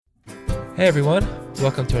Hey everyone,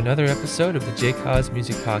 welcome to another episode of the J Cause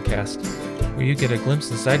Music Podcast, where you get a glimpse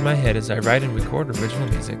inside my head as I write and record original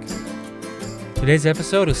music. Today's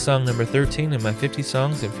episode is song number 13 in my 50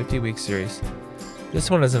 Songs in 50 Weeks series. This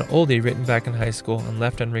one is an oldie written back in high school and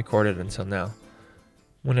left unrecorded until now.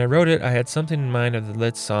 When I wrote it, I had something in mind of the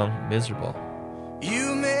Litz song, Miserable.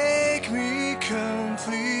 You make me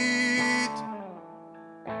complete.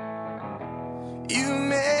 You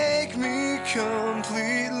make me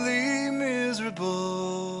completely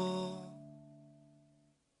miserable.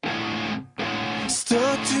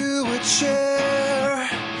 Stuck to a chair,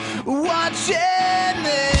 watching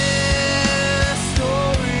this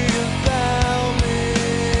story about me.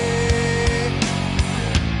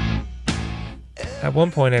 At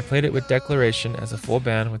one point, I played it with Declaration as a full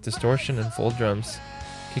band with distortion and full drums,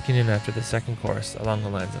 kicking in after the second chorus along the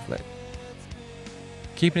lines of Lit.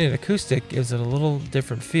 Keeping it acoustic gives it a little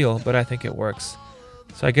different feel, but I think it works.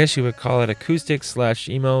 So I guess you would call it acoustic /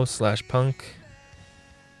 emo / punk.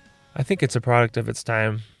 I think it's a product of its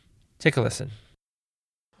time. Take a listen.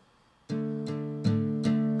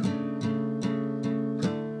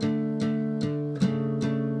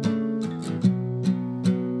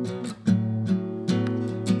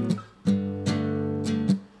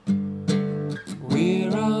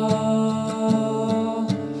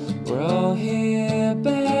 We're all here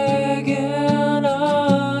begging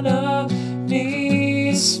on our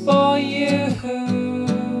knees for you.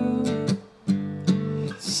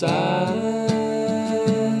 Silent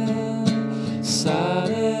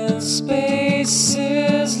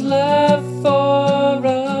spaces left for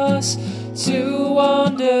us to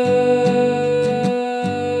wander.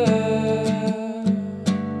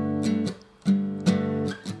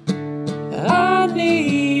 I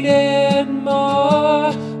needed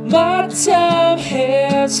more. My time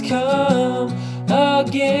has come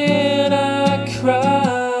again. I cry.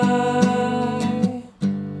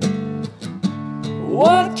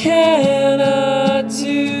 What can I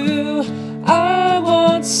do? I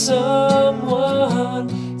want someone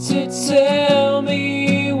to tell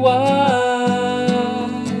me why.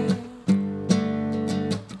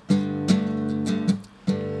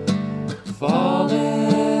 Falling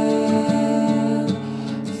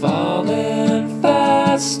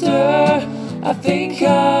faster. I think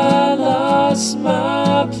I lost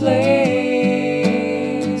my place.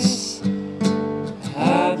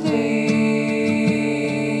 Happily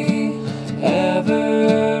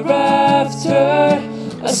ever after,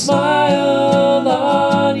 a smile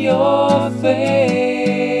on your face.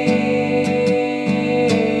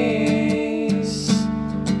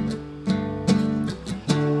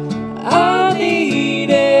 I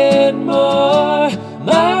needed more.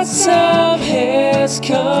 My time has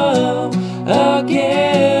come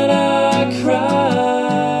again. I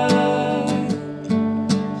cry.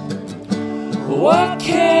 What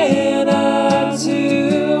can I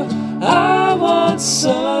do? I want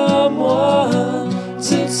someone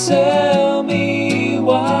to tell me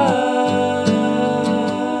why.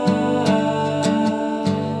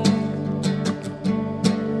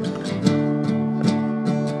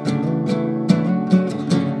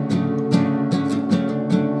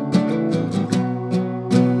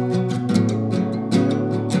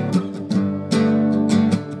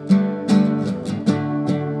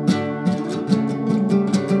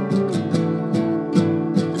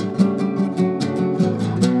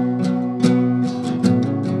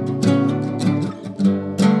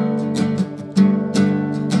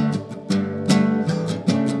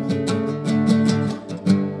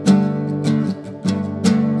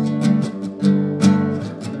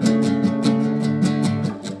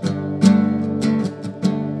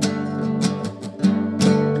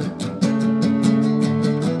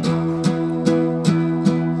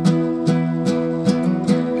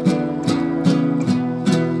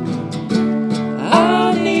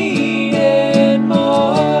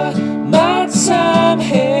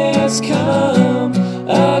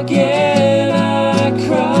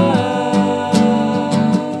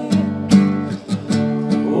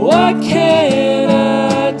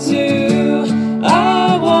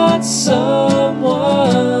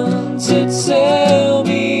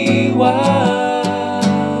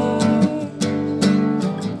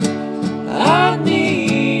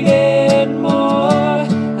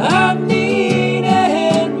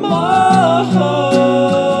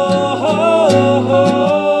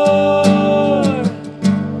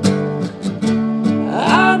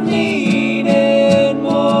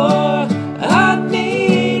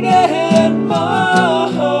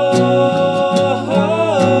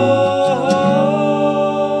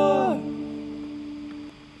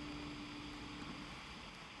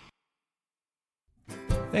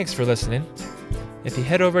 Thanks for listening. If you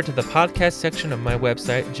head over to the podcast section of my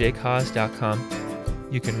website, jcause.com,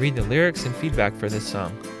 you can read the lyrics and feedback for this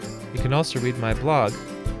song. You can also read my blog,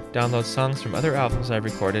 download songs from other albums I've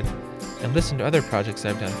recorded, and listen to other projects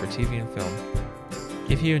I've done for TV and film.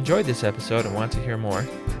 If you enjoyed this episode and want to hear more,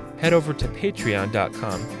 head over to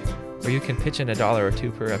patreon.com, where you can pitch in $1 or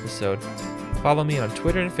 $2 per episode. Follow me on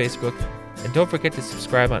Twitter and Facebook, and don't forget to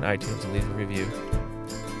subscribe on iTunes and leave a review.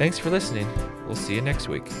 Thanks for listening. We'll see you next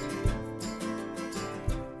week.